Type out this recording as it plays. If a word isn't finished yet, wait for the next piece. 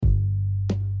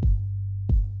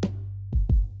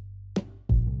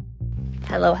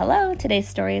Hello, hello. Today's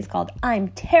story is called I'm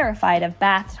Terrified of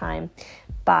Bath Time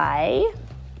who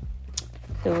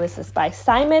is this by?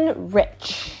 Simon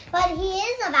Rich. But he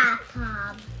is a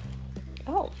bathtub.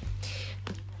 Oh.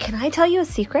 Can I tell you a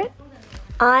secret?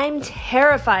 I'm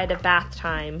terrified of bath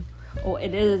time. Oh,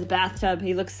 it is a bathtub.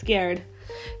 He looks scared.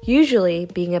 Usually,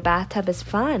 being a bathtub is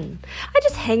fun. I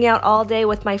just hang out all day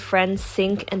with my friends'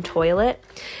 sink and toilet.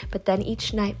 But then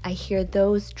each night I hear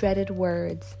those dreaded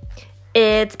words.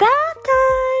 It's bath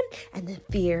time! And the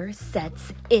fear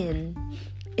sets in.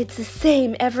 It's the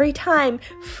same every time.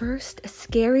 First, a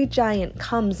scary giant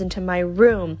comes into my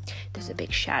room. There's a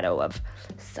big shadow of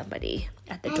somebody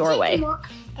at the doorway.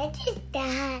 It is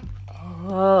Dad.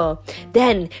 Oh,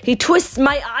 then he twists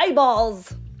my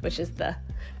eyeballs, which is the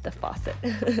faucet.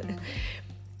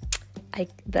 I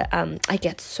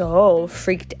get so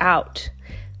freaked out.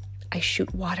 I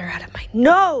shoot water out of my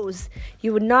nose.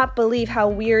 You would not believe how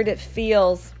weird it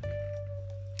feels.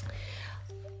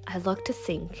 I look to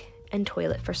sink and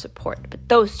toilet for support, but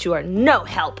those two are no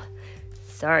help.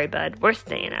 Sorry, bud, we're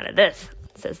staying out of this,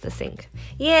 says the sink.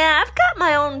 Yeah, I've got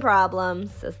my own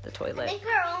problems, says the toilet. I think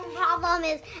her own problem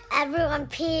is everyone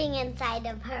peeing inside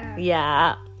of her.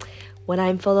 Yeah. When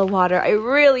I'm full of water, I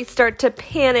really start to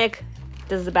panic.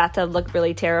 Does the bathtub look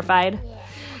really terrified? Yeah.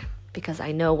 Because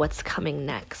I know what's coming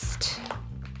next.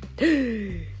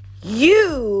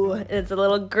 You! And it's a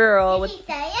little girl. Did he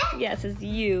say it? Yes, it's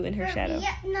you in her shadow.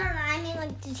 Yeah, no, I mean,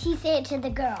 did he say it to the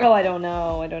girl? Oh, I don't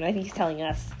know. I think he's telling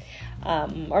us.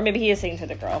 Or maybe he is saying to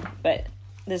the girl. But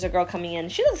there's a girl coming in.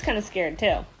 She looks kind of scared,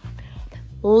 too.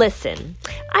 Listen,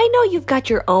 I know you've got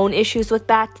your own issues with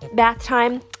bath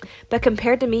time, but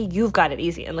compared to me, you've got it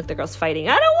easy. And look, the girl's fighting.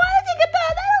 I don't want to take a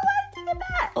bath. I don't want to take a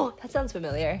bath. Oh, that sounds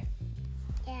familiar.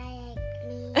 Yeah,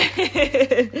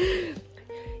 like me.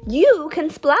 You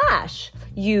can splash.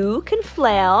 You can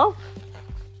flail.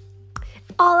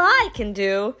 All I can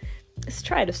do is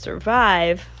try to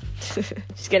survive.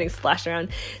 She's getting splashed around.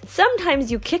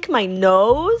 Sometimes you kick my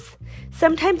nose.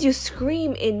 Sometimes you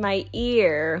scream in my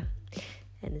ear.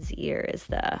 And his ear is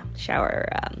the shower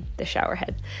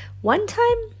head. One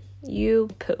time, you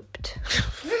pooped.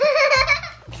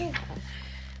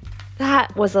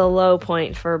 That was a low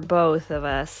point for both of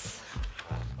us.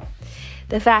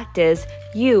 The fact is,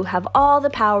 you have all the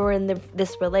power in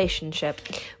this relationship,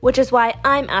 which is why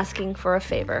I'm asking for a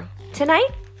favor. Tonight,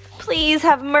 please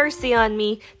have mercy on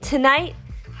me. Tonight,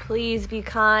 please be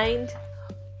kind.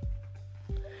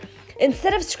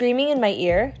 Instead of screaming in my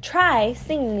ear, try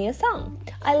singing me a song.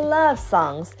 I love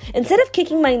songs. Instead of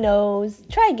kicking my nose,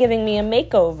 try giving me a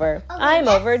makeover. Okay, I'm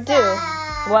overdue.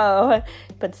 Whoa.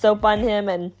 Put soap on him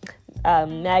and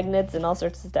magnets and all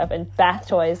sorts of stuff and bath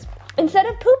toys. Instead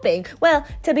of pooping, well,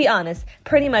 to be honest,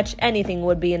 pretty much anything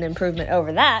would be an improvement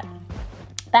over that.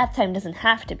 Bath time doesn't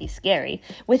have to be scary.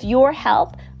 With your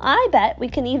help, I bet we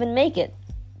can even make it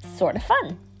sort of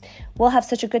fun. We'll have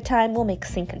such a good time, we'll make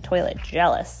sink and toilet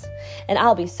jealous. And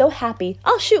I'll be so happy,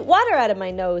 I'll shoot water out of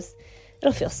my nose.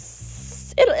 It'll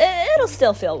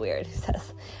still feel weird, he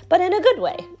says, but in a good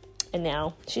way. And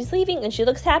now she's leaving, and she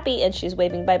looks happy, and she's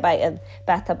waving bye-bye, and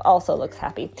bathtub also looks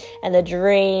happy. And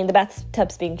the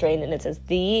bathtub's being drained, and it says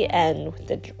the end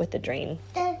with the drain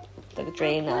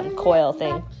coil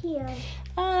thing.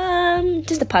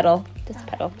 Just a puddle.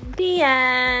 The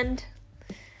end.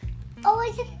 Oh,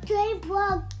 it's a drain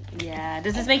plug. Yeah.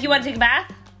 Does this make you want to take a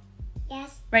bath?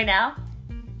 Yes. Right now?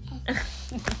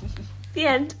 The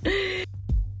end.